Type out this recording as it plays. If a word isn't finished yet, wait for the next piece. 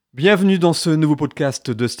Bienvenue dans ce nouveau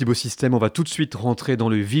podcast de Stibo System. On va tout de suite rentrer dans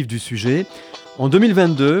le vif du sujet. En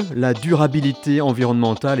 2022, la durabilité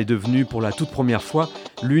environnementale est devenue pour la toute première fois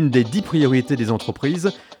l'une des 10 priorités des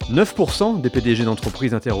entreprises. 9% des PDG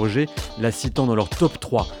d'entreprises interrogées la citant dans leur top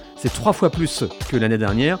 3. C'est 3 fois plus que l'année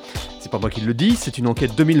dernière. C'est pas moi qui le dis, c'est une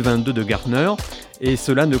enquête 2022 de Gartner. Et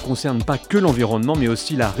cela ne concerne pas que l'environnement, mais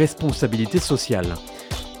aussi la responsabilité sociale.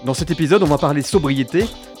 Dans cet épisode, on va parler sobriété,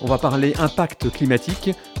 on va parler impact climatique,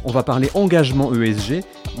 on va parler engagement ESG,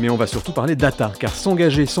 mais on va surtout parler data, car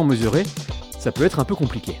s'engager sans mesurer, ça peut être un peu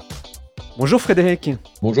compliqué. Bonjour Frédéric.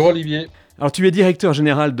 Bonjour Olivier. Alors tu es directeur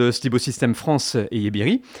général de Stibo System France et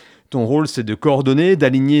Ibéry. Ton rôle, c'est de coordonner,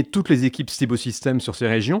 d'aligner toutes les équipes Stibo System sur ces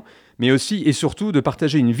régions, mais aussi et surtout de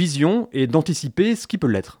partager une vision et d'anticiper ce qui peut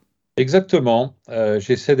l'être. Exactement.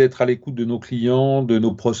 J'essaie d'être à l'écoute de nos clients, de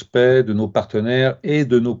nos prospects, de nos partenaires et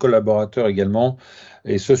de nos collaborateurs également,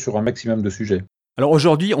 et ce sur un maximum de sujets. Alors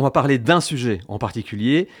aujourd'hui, on va parler d'un sujet en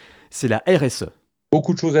particulier, c'est la RSE.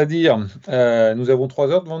 Beaucoup de choses à dire. Nous avons 3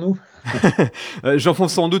 heures devant nous.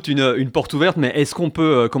 J'enfonce sans doute une porte ouverte, mais est-ce qu'on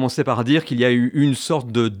peut commencer par dire qu'il y a eu une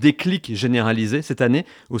sorte de déclic généralisé cette année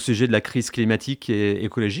au sujet de la crise climatique et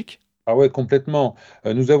écologique ? Ah ouais, complètement.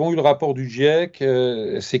 Nous avons eu le rapport du GIEC,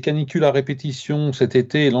 ces canicules à répétition cet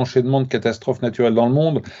été et l'enchaînement de catastrophes naturelles dans le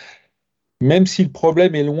monde. Même si le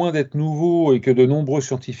problème est loin d'être nouveau et que de nombreux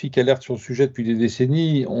scientifiques alertent sur le sujet depuis des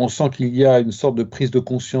décennies, on sent qu'il y a une sorte de prise de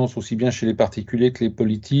conscience aussi bien chez les particuliers que les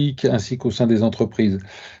politiques, ainsi qu'au sein des entreprises.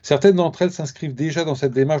 Certaines d'entre elles s'inscrivent déjà dans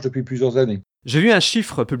cette démarche depuis plusieurs années. J'ai vu un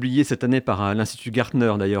chiffre publié cette année par l'Institut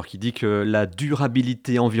Gartner d'ailleurs qui dit que la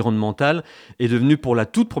durabilité environnementale est devenue pour la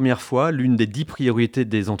toute première fois l'une des 10 priorités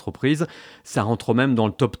des entreprises. Ça rentre même dans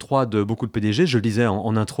le top 3 de beaucoup de PDG, je le disais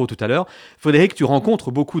en intro tout à l'heure. Frédéric, tu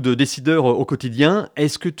rencontres beaucoup de décideurs au quotidien.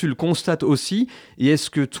 Est-ce que tu le constates aussi? Et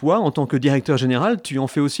est-ce que toi, en tant que directeur général, tu en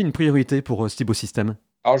fais aussi une priorité pour Stibo System?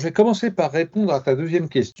 Alors, je vais commencer par répondre à ta deuxième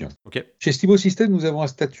question. Ok. Chez Stibo System, nous avons un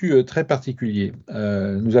statut très particulier.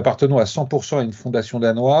 Nous appartenons à 100% à une fondation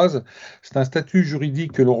danoise. C'est un statut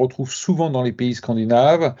juridique que l'on retrouve souvent dans les pays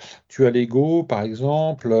scandinaves. Tu as Lego, par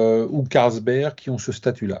exemple, ou Carlsberg qui ont ce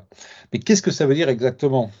statut-là. Mais qu'est-ce que ça veut dire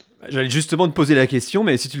exactement ? J'allais justement te poser la question,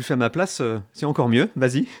 mais si tu le fais à ma place, c'est encore mieux.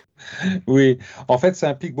 Vas-y. Oui, en fait, ça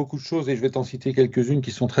implique beaucoup de choses et je vais t'en citer quelques-unes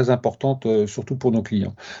qui sont très importantes, surtout pour nos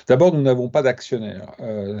clients. D'abord, nous n'avons pas d'actionnaires.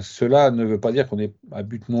 Cela ne veut pas dire qu'on est à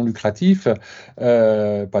but non lucratif,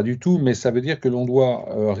 pas du tout, mais ça veut dire que l'on doit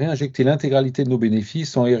réinjecter l'intégralité de nos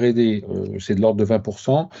bénéfices en R&D, c'est de l'ordre de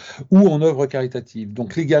 20%, ou en œuvre caritative.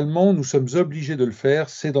 Donc légalement, nous sommes obligés de le faire,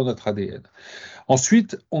 c'est dans notre ADN.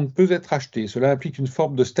 Ensuite, on ne peut être acheté. Cela implique une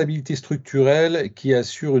forme de stabilité structurelle qui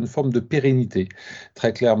assure une forme de pérennité,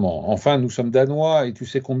 très clairement. Enfin, nous sommes danois et tu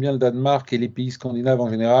sais combien le Danemark et les pays scandinaves en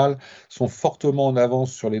général sont fortement en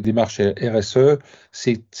avance sur les démarches RSE.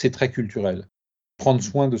 C'est très culturel. Prendre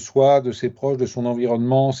soin de soi, de ses proches, de son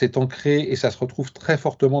environnement, c'est ancré et ça se retrouve très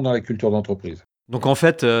fortement dans la culture d'entreprise. Donc en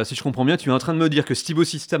fait, si je comprends bien, tu es en train de me dire que Stibo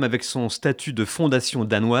System, avec son statut de fondation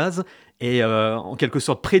danoise, est en quelque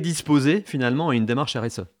sorte prédisposé finalement à une démarche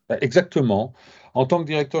RSE. Exactement. En tant que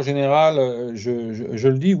directeur général, je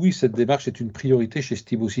le dis, oui, cette démarche est une priorité chez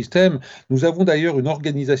Stibo System. Nous avons d'ailleurs une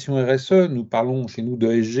organisation RSE, nous parlons chez nous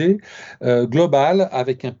de ESG, globale,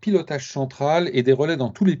 avec un pilotage central et des relais dans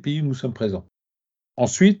tous les pays où nous sommes présents.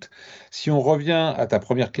 Ensuite, si on revient à ta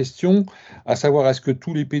première question, à savoir est-ce que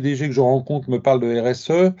tous les PDG que je rencontre me parlent de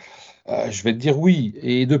RSE, je vais te dire oui,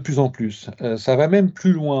 et de plus en plus. Ça va même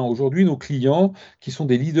plus loin. Aujourd'hui, nos clients, qui sont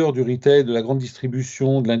des leaders du retail, de la grande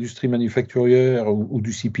distribution, de l'industrie manufacturière ou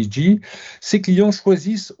du CPG, ces clients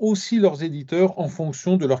choisissent aussi leurs éditeurs en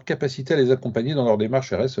fonction de leur capacité à les accompagner dans leur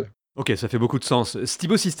démarche RSE. Ok, ça fait beaucoup de sens.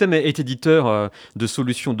 Stibo System est éditeur de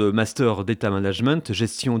solutions de master data management,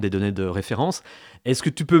 gestion des données de référence. Est-ce que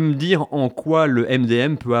tu peux me dire en quoi le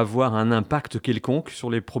MDM peut avoir un impact quelconque sur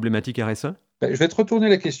les problématiques RSE? Je vais te retourner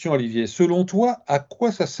la question, Olivier. Selon toi, à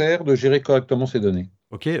quoi ça sert de gérer correctement ces données ?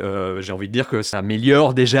 Ok, j'ai envie de dire que ça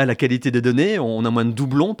améliore déjà la qualité des données. On a moins de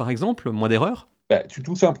doublons, par exemple, moins d'erreurs Tu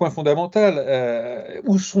touches à un point fondamental.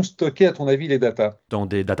 Où sont stockées, à ton avis, les datas ? dans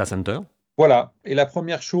des data centers. Voilà. Et la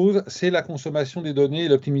première chose, c'est la consommation des données et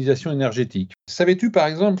l'optimisation énergétique. Savais-tu, par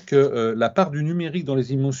exemple, que la part du numérique dans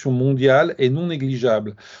les émissions mondiales est non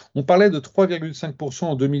négligeable ? On parlait de 3,5%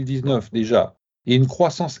 en 2019 déjà. Et une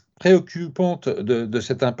croissance préoccupante de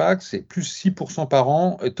cet impact, c'est plus 6% par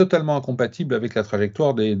an, totalement incompatible avec la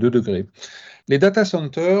trajectoire des 2 degrés. Les data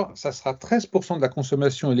centers, ça sera 13% de la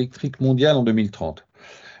consommation électrique mondiale en 2030.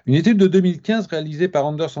 Une étude de 2015 réalisée par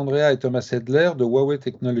Anders Andrea et Thomas Edler de Huawei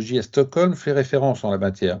Technology à Stockholm fait référence en la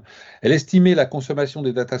matière. Elle estimait la consommation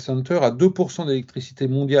des data centers à 2% d'électricité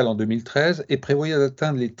mondiale en 2013 et prévoyait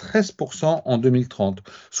d'atteindre les 13% en 2030,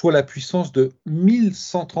 soit la puissance de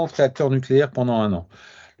 1130 réacteurs nucléaires pendant un an.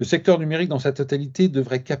 Le secteur numérique dans sa totalité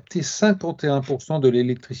devrait capter 51% de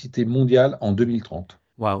l'électricité mondiale en 2030.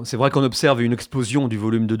 Waouh, c'est vrai qu'on observe une explosion du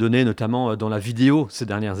volume de données, notamment dans la vidéo ces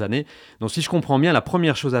dernières années. Donc si je comprends bien, la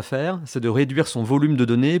première chose à faire, c'est de réduire son volume de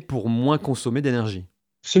données pour moins consommer d'énergie.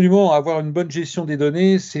 Absolument, avoir une bonne gestion des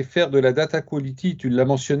données, c'est faire de la data quality, tu l'as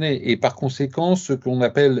mentionné, et par conséquent, ce qu'on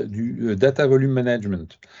appelle du data volume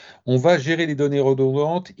management. On va gérer les données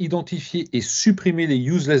redondantes, identifier et supprimer les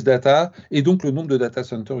useless data, et donc le nombre de data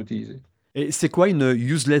centers utilisés. Et c'est quoi une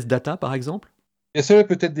useless data, par exemple? Et cela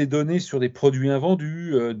peut être des données sur des produits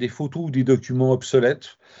invendus, des photos ou des documents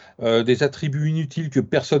obsolètes, des attributs inutiles que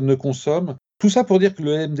personne ne consomme. Tout ça pour dire que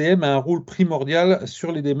le MDM a un rôle primordial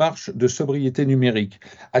sur les démarches de sobriété numérique.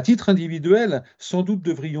 À titre individuel, sans doute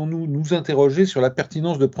devrions-nous nous interroger sur la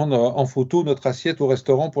pertinence de prendre en photo notre assiette au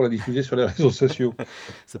restaurant pour la diffuser sur les réseaux sociaux.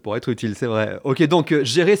 Ça pourrait être utile, c'est vrai. Ok, donc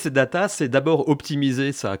gérer ces data, c'est d'abord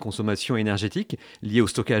optimiser sa consommation énergétique liée au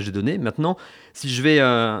stockage de données. Maintenant, si je vais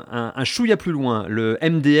un chouïa plus loin, le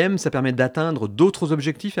MDM, ça permet d'atteindre d'autres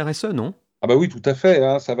objectifs RSE, non? Ah bah oui, tout à fait,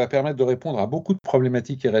 hein, ça va permettre de répondre à beaucoup de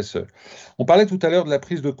problématiques RSE. On parlait tout à l'heure de la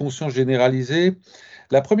prise de conscience généralisée.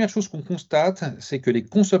 La première chose qu'on constate, c'est que les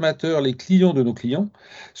consommateurs, les clients de nos clients,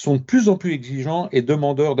 sont de plus en plus exigeants et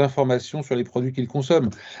demandeurs d'informations sur les produits qu'ils consomment.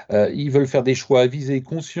 Ils veulent faire des choix avisés et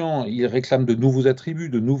conscients, ils réclament de nouveaux attributs,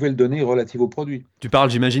 de nouvelles données relatives aux produits. Tu parles,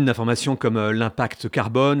 j'imagine, d'informations comme l'impact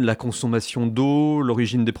carbone, la consommation d'eau,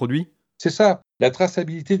 l'origine des produits? C'est ça, la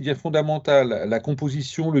traçabilité devient fondamentale, la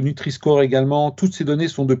composition, le Nutri-Score également, toutes ces données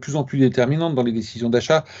sont de plus en plus déterminantes dans les décisions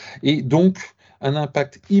d'achat et donc un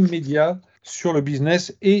impact immédiat sur le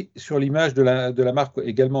business et sur l'image de la marque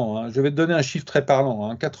également, hein. Je vais te donner un chiffre très parlant,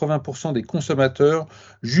 hein. 80% des consommateurs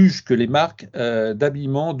jugent que les marques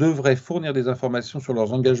d'habillement devraient fournir des informations sur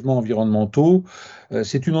leurs engagements environnementaux.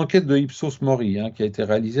 C'est une enquête de Ipsos Mori, hein, qui a été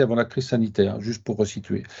réalisée avant la crise sanitaire, juste pour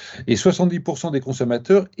resituer. Et 70% des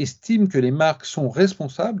consommateurs estiment que les marques sont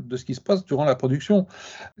responsables de ce qui se passe durant la production.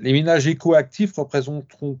 Les ménages écoactifs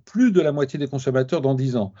représenteront plus de la moitié des consommateurs dans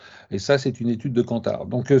 10 ans. Et ça, c'est une étude de Kantar.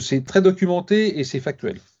 Donc, c'est très documenté et c'est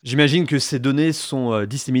factuel. J'imagine que ces données sont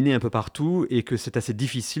disséminées un peu partout et que c'est assez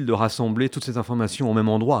difficile de rassembler toutes ces informations au même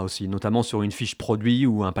endroit aussi, notamment sur une fiche produit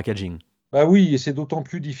ou un packaging. Bah oui, et c'est d'autant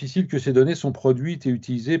plus difficile que ces données sont produites et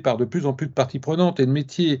utilisées par de plus en plus de parties prenantes et de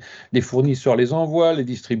métiers. Les fournisseurs les envoient, les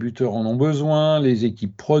distributeurs en ont besoin, les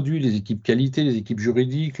équipes produits, les équipes qualité, les équipes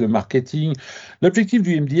juridiques, le marketing. L'objectif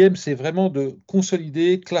du MDM, c'est vraiment de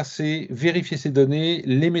consolider, classer, vérifier ces données,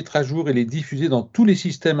 les mettre à jour et les diffuser dans tous les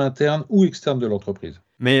systèmes internes ou externes de l'entreprise.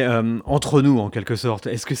 Mais entre nous, en quelque sorte,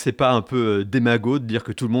 est-ce que c'est pas un peu démago de dire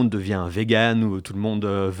que tout le monde devient vegan ou tout le monde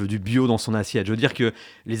veut du bio dans son assiette? Je veux dire que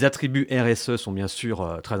les attributs RSE sont bien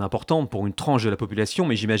sûr très importants pour une tranche de la population,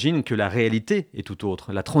 mais j'imagine que la réalité est tout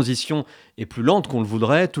autre. La transition est plus lente qu'on le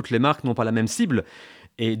voudrait, toutes les marques n'ont pas la même cible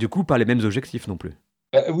et du coup pas les mêmes objectifs non plus.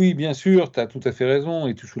 Oui, bien sûr, tu as tout à fait raison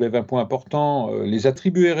et tu soulèves un point important. Les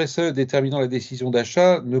attributs RSE déterminant la décision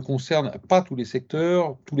d'achat ne concernent pas tous les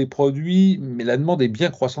secteurs, tous les produits, mais la demande est bien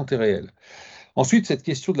croissante et réelle. Ensuite, cette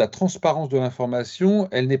question de la transparence de l'information,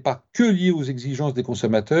 elle n'est pas que liée aux exigences des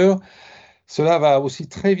consommateurs. Cela va aussi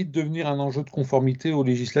très vite devenir un enjeu de conformité aux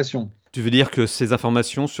législations. Tu veux dire que ces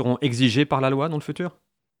informations seront exigées par la loi dans le futur?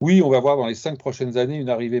 Oui, on va voir dans les 5 prochaines années une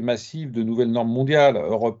arrivée massive de nouvelles normes mondiales,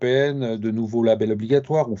 européennes, de nouveaux labels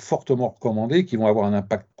obligatoires ou fortement recommandés qui vont avoir un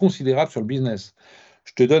impact considérable sur le business.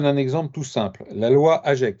 Je te donne un exemple tout simple. La loi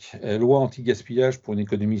AGEC, loi anti-gaspillage pour une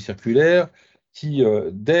économie circulaire, qui,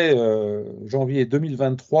 dès janvier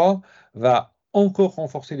 2023, va encore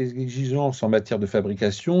renforcer les exigences en matière de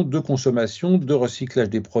fabrication, de consommation, de recyclage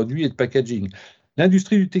des produits et de packaging.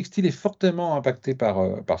 L'industrie du textile est fortement impactée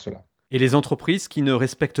par cela. Et les entreprises qui ne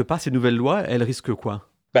respectent pas ces nouvelles lois, elles risquent quoi?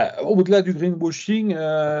 Bah, au-delà du greenwashing,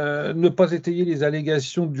 ne pas étayer les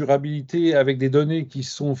allégations de durabilité avec des données qui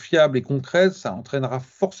sont fiables et concrètes, ça entraînera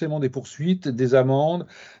forcément des poursuites, des amendes,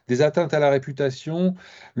 des atteintes à la réputation,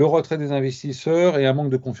 le retrait des investisseurs et un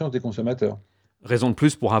manque de confiance des consommateurs. Raison de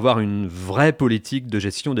plus pour avoir une vraie politique de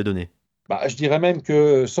gestion des données. Bah, je dirais même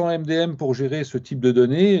que sans MDM pour gérer ce type de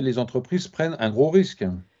données, les entreprises prennent un gros risque.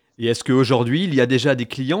 Et est-ce qu'aujourd'hui, il y a déjà des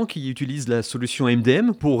clients qui utilisent la solution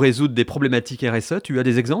MDM pour résoudre des problématiques RSE? Tu as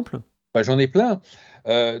des exemples? Bah, j'en ai plein.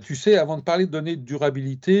 Tu sais, avant de parler de données de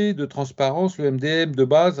durabilité, de transparence, le MDM de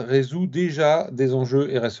base résout déjà des enjeux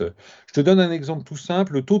RSE. Je te donne un exemple tout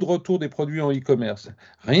simple, le taux de retour des produits en e-commerce.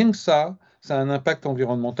 Rien que ça a un impact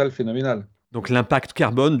environnemental phénoménal. Donc l'impact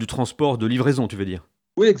carbone du transport de livraison, tu veux dire?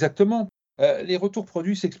 Oui, exactement. Les retours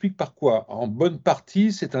produits s'expliquent par quoi? En bonne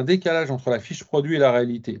partie, c'est un décalage entre la fiche produit et la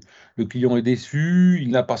réalité. Le client est déçu, il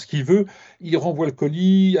n'a pas ce qu'il veut, il renvoie le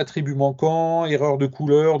colis, attribut manquant, erreur de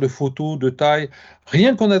couleur, de photo, de taille.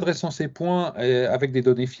 Rien qu'en adressant ces points avec des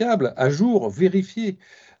données fiables, à jour, vérifiées,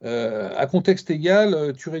 à contexte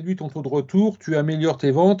égal, tu réduis ton taux de retour, tu améliores tes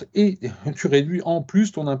ventes et tu réduis en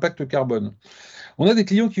plus ton impact carbone. On a des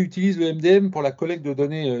clients qui utilisent le MDM pour la collecte de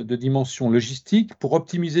données de dimension logistique, pour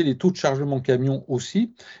optimiser les taux de chargement camion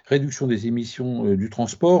aussi, réduction des émissions du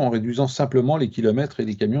transport en réduisant simplement les kilomètres et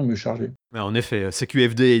les camions mieux chargés. Ouais, en effet,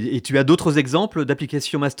 CQFD. Et tu as d'autres exemples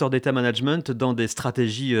d'applications Master Data Management dans des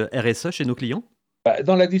stratégies RSE chez nos clients? Bah,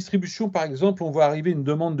 dans la distribution, par exemple, on voit arriver une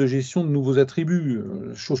demande de gestion de nouveaux attributs,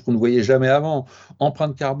 chose qu'on ne voyait jamais avant.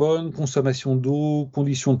 Empreinte carbone, consommation d'eau,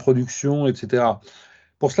 conditions de production, etc.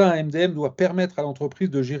 Pour cela, un MDM doit permettre à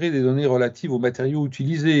l'entreprise de gérer des données relatives aux matériaux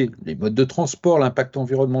utilisés, les modes de transport, l'impact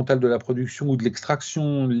environnemental de la production ou de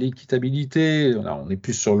l'extraction, l'équitabilité. Là, on est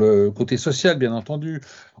plus sur le côté social, bien entendu.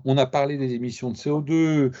 On a parlé des émissions de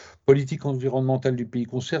CO2, politique environnementale du pays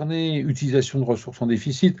concerné, utilisation de ressources en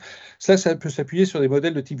déficit. Ça peut s'appuyer sur des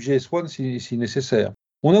modèles de type GS1 si nécessaire.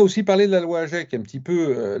 On a aussi parlé de la loi AGEC un petit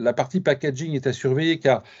peu. La partie packaging est à surveiller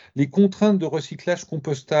car les contraintes de recyclage,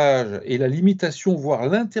 compostage et la limitation, voire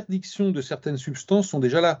l'interdiction de certaines substances sont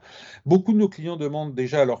déjà là. Beaucoup de nos clients demandent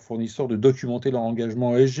déjà à leurs fournisseurs de documenter leur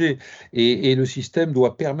engagement ESG et le système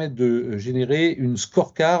doit permettre de générer une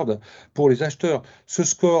scorecard pour les acheteurs. Ce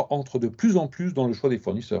score entre de plus en plus dans le choix des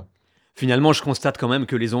fournisseurs. Finalement, je constate quand même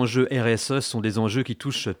que les enjeux RSE sont des enjeux qui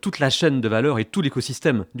touchent toute la chaîne de valeur et tout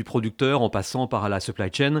l'écosystème, du producteur en passant par la supply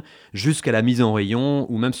chain jusqu'à la mise en rayon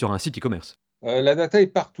ou même sur un site e-commerce. La data est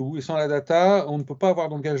partout et sans la data, on ne peut pas avoir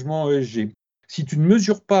d'engagement ESG. Si tu ne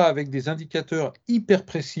mesures pas avec des indicateurs hyper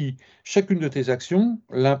précis chacune de tes actions,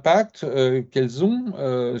 l'impact qu'elles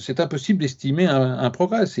ont, c'est impossible d'estimer un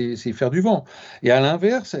progrès, c'est faire du vent. Et à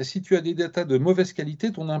l'inverse, si tu as des datas de mauvaise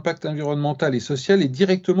qualité, ton impact environnemental et social est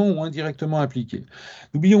directement ou indirectement impliqué.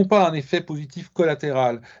 N'oublions pas un effet positif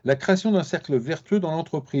collatéral, la création d'un cercle vertueux dans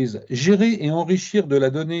l'entreprise. Gérer et enrichir de la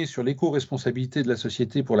donnée sur l'éco-responsabilité de la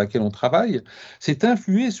société pour laquelle on travaille, c'est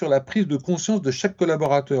influer sur la prise de conscience de chaque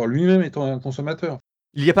collaborateur, lui-même étant un consommateur.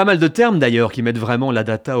 Il y a pas mal de termes d'ailleurs qui mettent vraiment la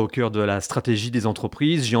data au cœur de la stratégie des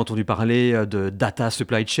entreprises. J'ai entendu parler de data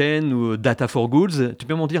supply chain ou data for goods. Tu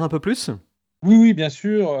peux m'en dire un peu plus? Oui, oui, bien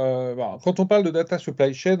sûr. Quand on parle de data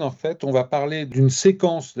supply chain, en fait, on va parler d'une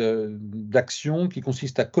séquence d'actions qui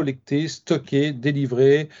consiste à collecter, stocker,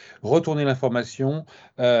 délivrer, retourner l'information.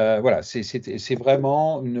 Voilà, c'est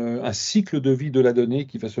vraiment un cycle de vie de la donnée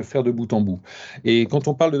qui va se faire de bout en bout. Et quand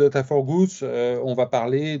on parle de data for goods, on va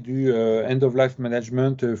parler du end-of-life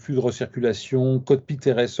management, flux de recirculation, cockpit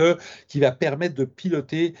RSE, qui va permettre de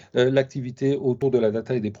piloter l'activité autour de la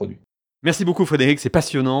data et des produits. Merci beaucoup Frédéric, c'est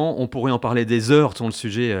passionnant. On pourrait en parler des heures tant le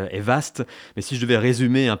sujet est vaste. Mais si je devais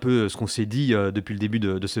résumer un peu ce qu'on s'est dit depuis le début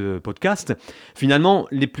de ce podcast, finalement,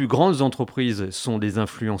 les plus grandes entreprises sont des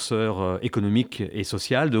influenceurs économiques et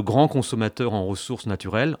sociaux, de grands consommateurs en ressources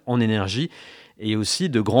naturelles, en énergie et aussi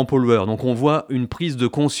de grands pollueurs. Donc on voit une prise de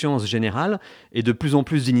conscience générale et de plus en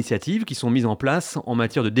plus d'initiatives qui sont mises en place en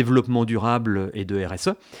matière de développement durable et de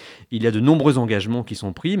RSE. Il y a de nombreux engagements qui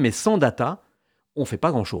sont pris, mais sans data, on ne fait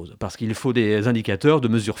pas grand-chose, parce qu'il faut des indicateurs de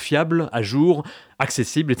mesures fiables, à jour,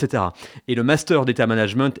 accessibles, etc. Et le Master Data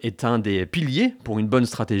Management est un des piliers pour une bonne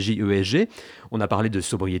stratégie ESG. On a parlé de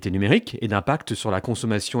sobriété numérique et d'impact sur la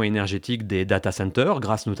consommation énergétique des data centers,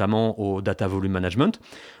 grâce notamment au Data Volume Management.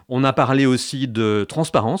 On a parlé aussi de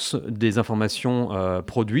transparence des informations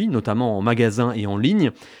produits, notamment en magasin et en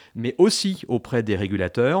ligne, mais aussi auprès des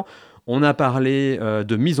régulateurs. On a parlé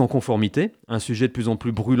de mise en conformité, un sujet de plus en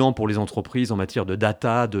plus brûlant pour les entreprises en matière de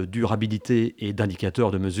data, de durabilité et d'indicateurs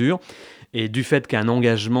de mesure, et du fait qu'un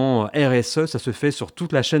engagement RSE, ça se fait sur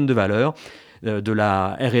toute la chaîne de valeur, de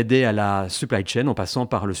la R&D à la supply chain, en passant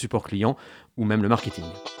par le support client ou même le marketing.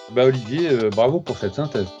 Olivier, bravo pour cette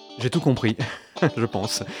synthèse. J'ai tout compris, je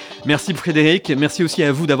pense. Merci Frédéric, merci aussi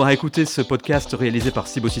à vous d'avoir écouté ce podcast réalisé par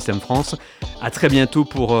Cibosystem France. À très bientôt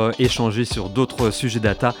pour échanger sur d'autres sujets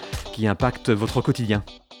data qui impactent votre quotidien.